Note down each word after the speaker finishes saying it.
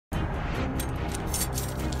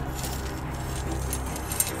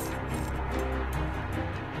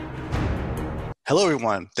Hello,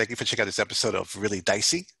 everyone. Thank you for checking out this episode of Really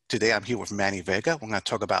Dicey. Today, I'm here with Manny Vega. We're going to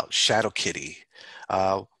talk about Shadow Kitty.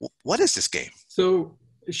 What is this game? So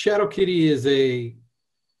Shadow Kitty is a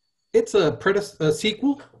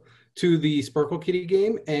sequel to the Sparkle Kitty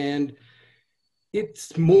game, and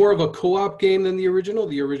it's more of a co-op game than the original.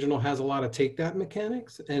 The original has a lot of take that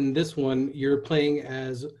mechanics, and this one you're playing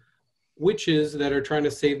as witches that are trying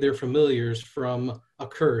to save their familiars from a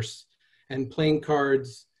curse and playing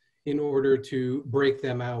cards in order to break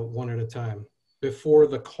them out one at a time before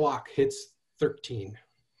the clock hits 13.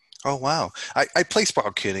 Oh, wow. I play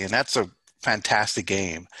Sparkle Kitty, and that's a fantastic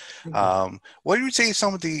game. Mhm. What do you say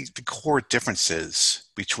some of the core differences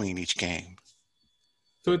between each game?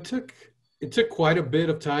 So it took quite a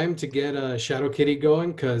bit of time to get Shadow Kitty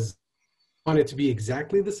going because I wanted it to be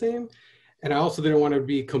exactly the same, and I also didn't want it to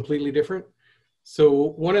be completely different. So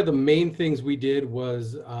one of the main things we did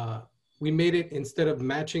was we made it, instead of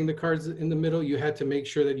matching the cards in the middle, you had to make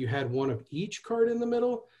sure that you had one of each card in the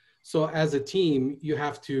middle. So as a team, you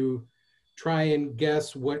have to try and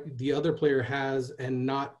guess what the other player has and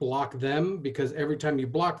not block them, because every time you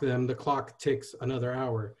block them, the clock ticks another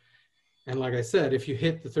hour. And like I said, if you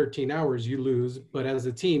hit the 13 hours, you lose. But as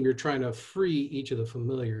a team, you're trying to free each of the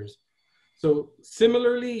familiars. So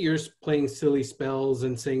similarly, you're playing silly spells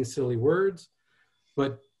and saying silly words,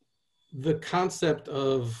 but the concept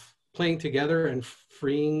of playing together and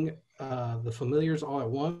freeing the familiars all at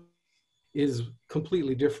once is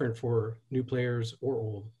completely different for new players or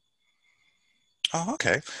old. Oh,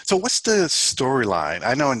 okay. So what's the storyline?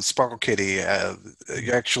 I know in Sparkle Kitty,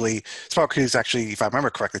 Sparkle Kitty is actually, if I remember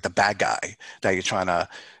correctly, the bad guy that you're trying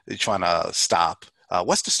to stop.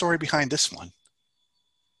 What's the story behind this one?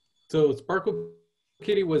 So Sparkle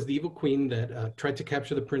Kitty was the evil queen that tried to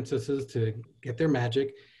capture the princesses to get their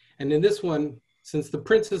magic. And in this one, since the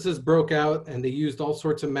princesses broke out and they used all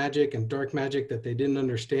sorts of magic and dark magic that they didn't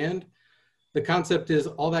understand, the concept is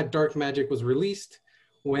all that dark magic was released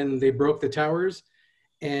when they broke the towers,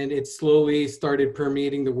 and it slowly started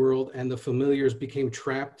permeating the world, and the familiars became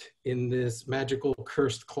trapped in this magical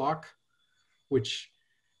cursed clock, which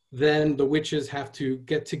then the witches have to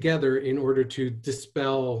get together in order to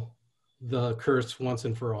dispel the curse once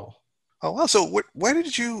and for all. Oh, well, so where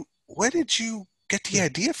did you get the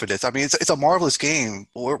idea for this? I mean, it's a marvelous game.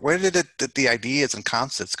 Where did the ideas and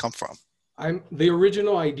concepts come from? The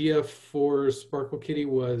original idea for Sparkle Kitty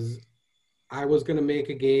was I was going to make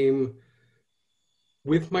a game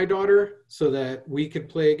with my daughter so that we could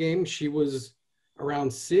play a game. She was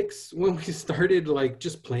around 6 when we started, like,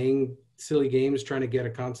 just playing silly games, trying to get a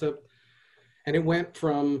concept. And it went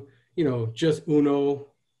from, just Uno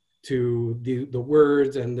to the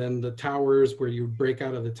words, and then the towers where you break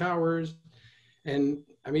out of the towers. And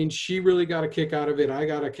I mean, she really got a kick out of it. I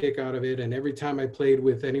got a kick out of it. And every time I played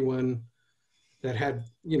with anyone that had,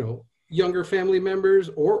 younger family members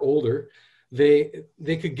or older, they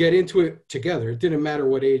could get into it together. It didn't matter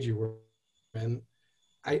what age you were. And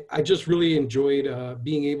I just really enjoyed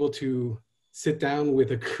being able to sit down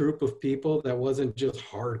with a group of people that wasn't just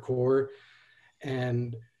hardcore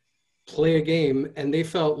and play a game, and they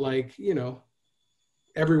felt like,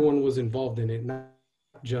 everyone was involved in it, not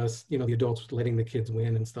just, the adults letting the kids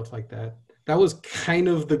win and stuff like that. That was kind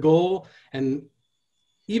of the goal. And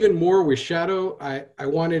even more with Shadow, I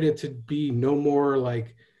wanted it to be no more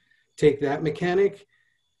like take that mechanic,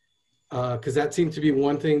 because that seemed to be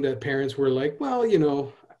one thing that parents were like, well,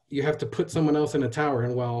 you have to put someone else in a tower.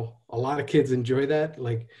 And while a lot of kids enjoy that,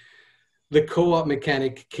 like, the co-op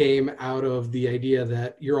mechanic came out of the idea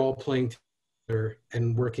that you're all playing together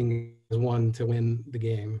and working as one to win the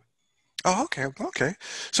game. Oh, okay, okay.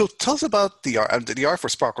 So tell us about the art for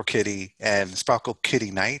Sparkle Kitty and Sparkle Kitty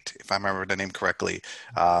Night, if I remember the name correctly.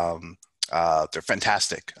 Um, they're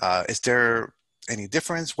fantastic. Is there any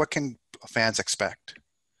difference? What can fans expect?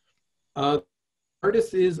 Uh,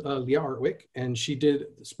 Artist is Leah Artwick, and she did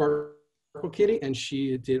Sparkle Kitty, and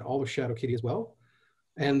she did all of Shadow Kitty as well.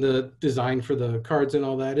 And the design for the cards and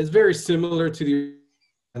all that is very similar to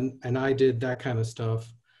and I did that kind of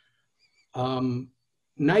stuff.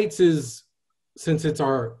 Knights is, since it's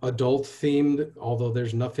our adult themed, although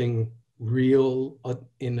there's nothing real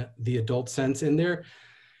in the adult sense in there,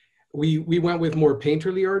 we went with more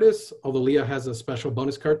painterly artists, although Leah has a special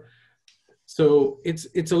bonus card. So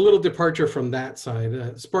it's a little departure from that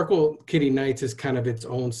side. Sparkle Kitty Knights is kind of its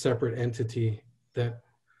own separate entity that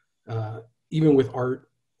even with art,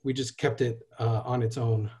 we just kept it on its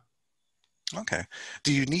own. Okay.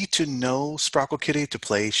 Do you need to know Sparkle Kitty to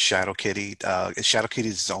play Shadow Kitty? Is Shadow Kitty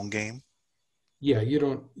its own game? Yeah, you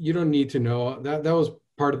don't need to know. That was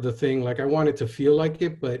part of the thing. Like, I want it to feel like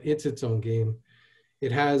it, but it's its own game.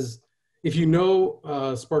 It has, if you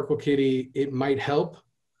know Sparkle Kitty, it might help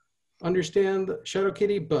understand Shadow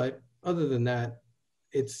Kitty, but other than that,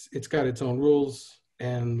 it's got its own rules.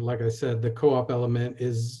 And like I said, the co-op element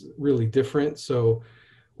is really different. So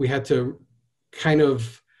we had to kind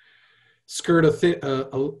of skirt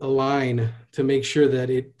a line to make sure that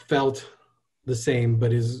it felt the same,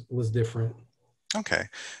 but is was different. Okay.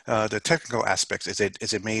 The technical aspects,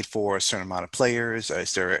 is it made for a certain amount of players?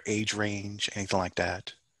 Is there an age range, anything like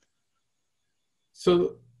that?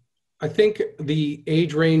 So I think the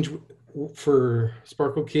age range for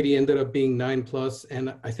Sparkle Kitty ended up being 9 plus,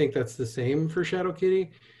 and I think that's the same for Shadow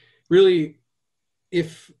Kitty. Really,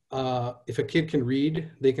 if a kid can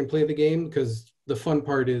read, they can play the game because the fun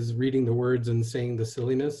part is reading the words and saying the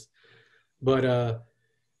silliness. But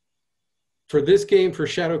for this game for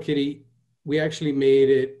Shadow Kitty, we actually made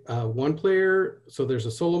it one player. So there's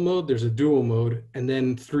a solo mode, there's a dual mode, and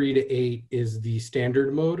then 3 to 8 is the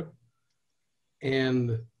standard mode.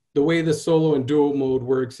 And the way the solo and dual mode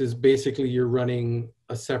works is basically you're running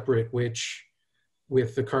a separate witch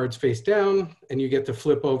with the cards face down, and you get to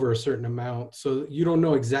flip over a certain amount. So you don't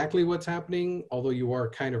know exactly what's happening, although you are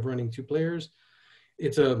kind of running 2 players.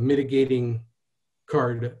 It's a mitigating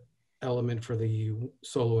card element for the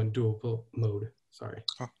solo and dual mode. Sorry.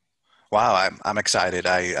 Wow, I'm excited.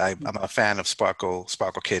 I'm a fan of Sparkle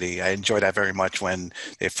Kitty. I enjoyed that very much when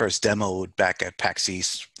they first demoed back at PAX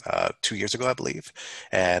East 2 years ago, I believe.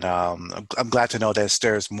 And I'm glad to know that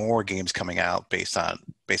there's more games coming out based on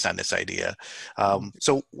this idea.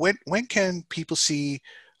 So when can people see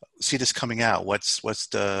this coming out? What's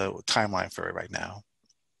the timeline for it right now?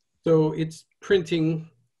 So it's printing,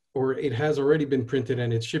 or it has already been printed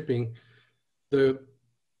and it's shipping. The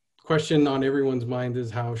question on everyone's mind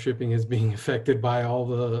is how shipping is being affected by all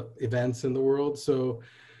the events in the world. So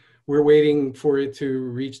we're waiting for it to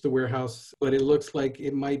reach the warehouse, but it looks like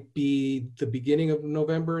it might be the beginning of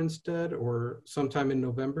November instead, or sometime in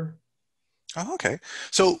November. Oh, okay.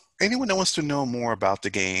 So anyone that wants to know more about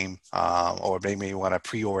the game, or maybe want to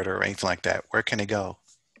pre-order or anything like that, where can they go?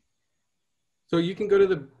 So you can go to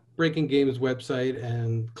the Breaking Games website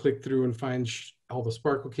and click through and find all the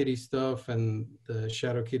Sparkle Kitty stuff and the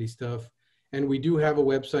Shadow Kitty stuff. And we do have a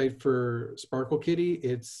website for Sparkle Kitty.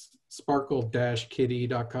 It's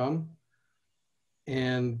sparkle-kitty.com.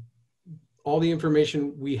 And all the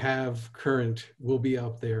information we have current will be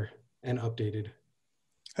up there and updated.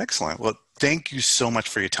 Excellent. Well, thank you so much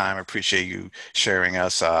for your time. I appreciate you sharing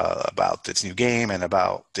us about this new game and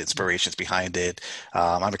about the inspirations behind it.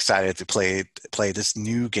 I'm excited to play this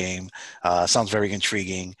new game. Sounds very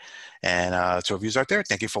intriguing. And to our viewers out there,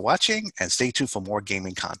 thank you for watching and stay tuned for more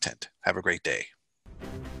gaming content. Have a great day.